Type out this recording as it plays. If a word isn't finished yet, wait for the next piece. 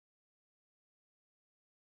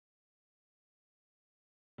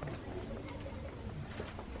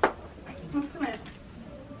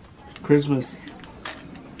Christmas.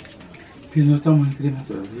 Y no estamos en clima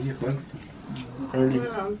todavía, ¿cuánto? Early.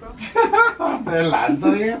 Te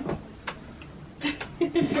adelanto, viejo.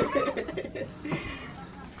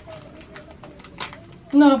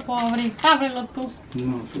 No lo puedo abrir. Ábrelo tú.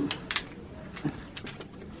 No, tú.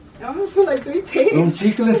 I'm gonna feel like 3 tapes. ¿Un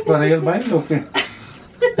chicle para ir al baño o qué?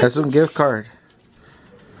 Es un gift card.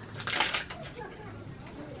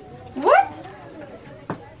 What?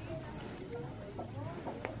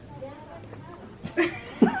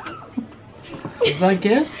 Is that a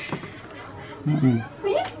gift? Mm-mm.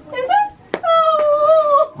 ¿Sí? ¿Esa?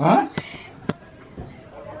 Oh. ¿Ah?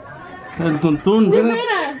 El tuntún. Mira.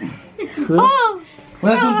 Oh.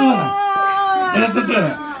 Una tuntuna. Ah. Una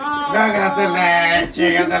tuntuna. Cágate leche,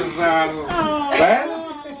 gata el sol. ¿Ves?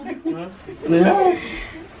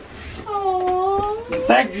 Oh.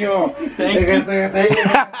 Thank you. Thank you.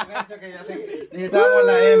 Necesitamos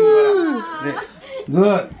la hembra.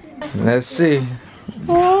 Good. Let's see.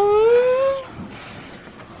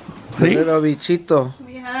 ¿Sí? Little bichito.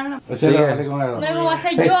 O sea, Sigue. la vale con algo. Luego va a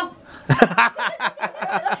ser yo. Luego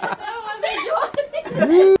va a ser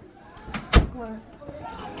yo.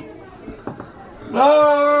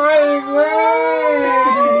 ¡Ay, güey!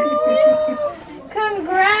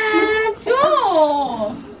 Congrats.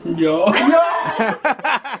 Yo.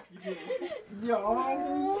 Yo.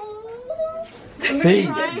 Sí,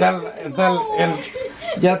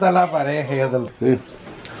 ya está la pareja. Ya está sí.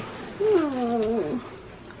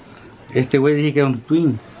 Este güey dije que era un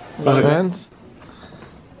twin. Friends?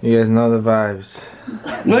 You guys know the vibes.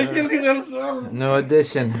 No hay que ligar el sol. New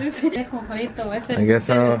edition. Es como frito, este. I guess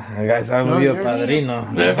I'm gonna be a padrino.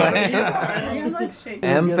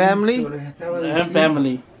 M family? And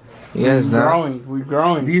family. You guys know. Growing. We're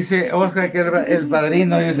growing. Dice Oscar que el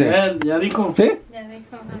padrino, dice. Ya dijo. ¿Sí? Ya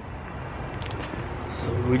dijo. So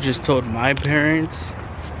we just told my parents,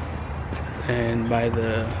 and by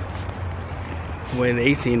the way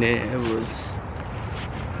they seen it,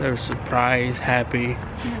 they were surprised, happy.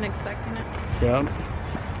 I'm expecting it. Yep.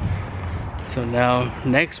 So now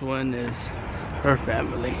next one is her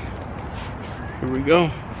family. Here we go.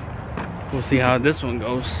 We'll see how this one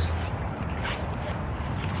goes.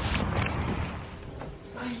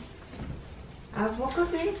 ¿A poco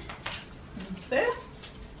sí? ¿Sí?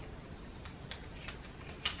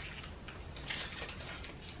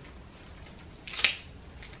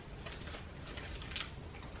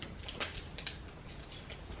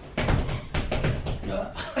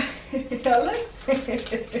 Alex?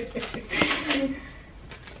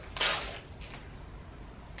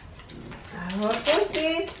 ¿A poco sí?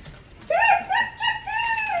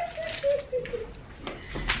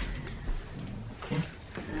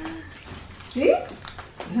 ¿Sí?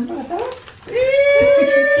 ¿Es embarazada? ¡Sí!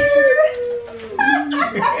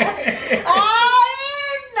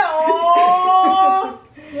 ¡Ay, no!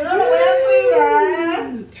 Yo no lo voy a cuidar.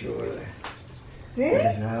 Chula. ¿Sí?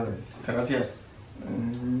 Gracias.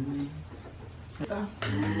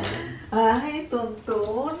 ¡Ay,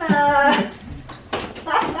 tontona!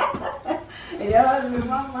 Ella va a ser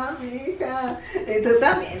mamá, mi hija. Y tú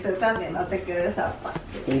también, no te quedes aparte.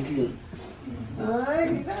 Thank you. Ay,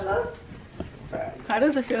 míralos. How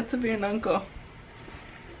does it feel to be an uncle?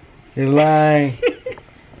 You're lying.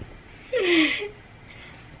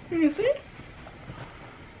 You see?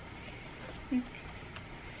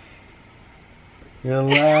 You're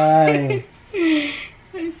lying.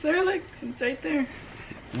 I swear, like, it's right there.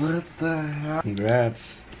 What the hell?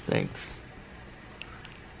 Congrats. Thanks.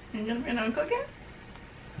 You're gonna be an uncle again?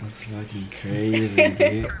 That's fucking crazy,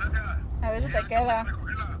 dude. A ver si te queda.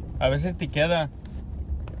 A veces te queda.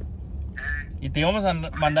 Y te íbamos a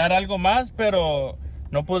mandar algo más, pero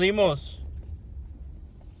no pudimos.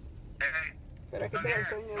 Pero aquí te lo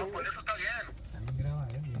enseño.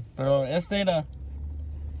 Pero este era.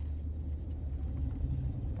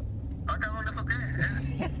 Ah, cabrón, ¿eso qué?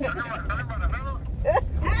 ¿Están embarazados?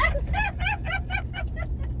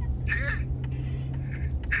 ¿Sí?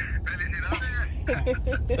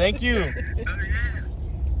 ¡Felicidades! Thank you. Está bien.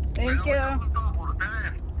 Thank Me da you. mucho gusto por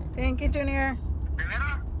ustedes. Thank you, Junior. ¿De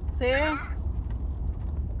veras? Sí.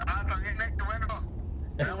 Ah, también, qué bueno.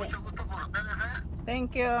 Me da mucho gusto por ustedes, ¿eh?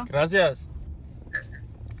 Thank you. Gracias.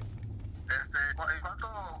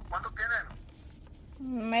 ¿Cuánto tienen?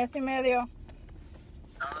 1 mes y medio.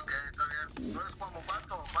 Ah, ok, está bien. Entonces, ¿cuándo?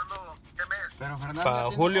 ¿Qué mes? Pero Fernando Pa'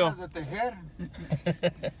 tiene Julio. ganas de tejer.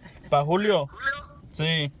 ¿Para Julio? ¿Julio?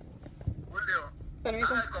 Sí. Julio.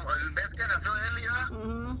 Permiso. Ah, como el mes que nació él, ¿ya?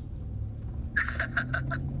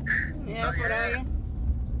 Ya, por ahí.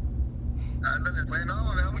 Ándale, pues,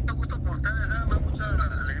 no, me da mucho gusto por ustedes, ¿eh? Me da mucha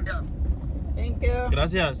alegría. Thank you.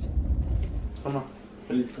 Gracias. Toma.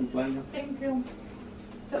 Feliz cumpleaños. Thank you.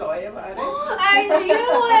 Se lo voy a llevar. I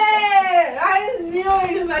knew it! I knew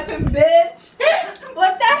it, you fucking bitch!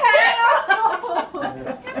 What the hell?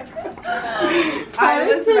 I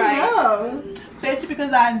was right. Bitch,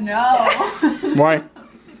 because I know. Why?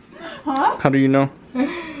 Huh? How do you know?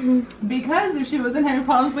 Because if she wasn't having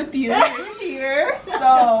problems with you, you're here.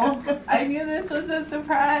 So I knew this was a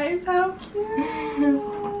surprise. How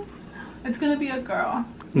cute. It's gonna be a girl.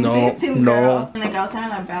 No, Two no. girls. And the girls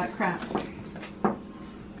having a bad cramp.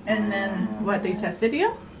 And then what, they tested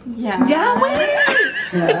you? Yeah. Yeah, wait!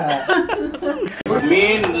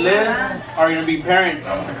 Me and Liz are gonna be parents.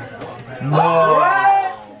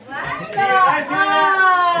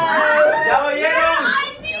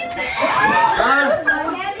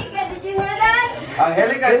 Angélica, did you hear that?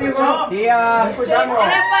 Angélica, ¿qué dijo? Tía, escuchamos.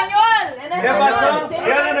 En español, en ¿Qué pasó?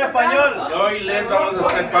 Díganlo en español. Yo y Liz vamos a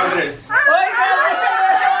ser padres.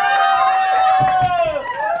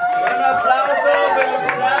 Un aplauso,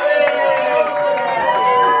 felicidades.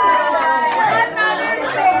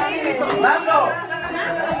 Nando,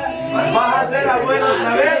 vas a ser abuelo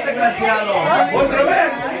otra vez, desgraciado. Otra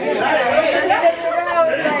vez.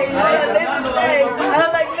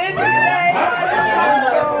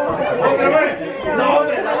 Otra vez. No,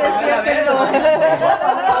 hombre, no.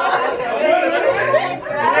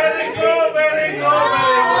 Very good, very good,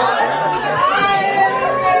 very good.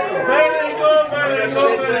 Very good, very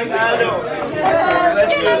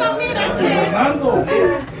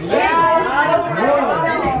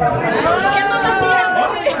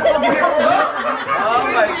Oh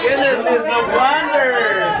my goodness, it's no wonder.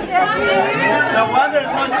 No wonder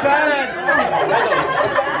it's one chance.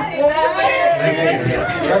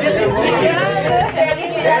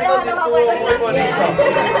 Eso sí estuvo muy bonito.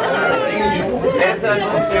 Ese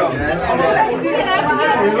anuncio.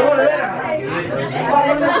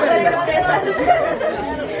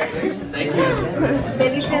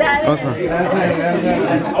 Felicidades.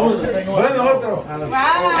 Bueno, otro.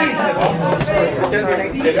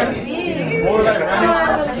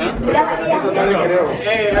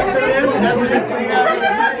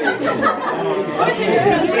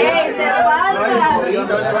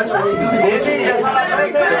 Sí, ya está la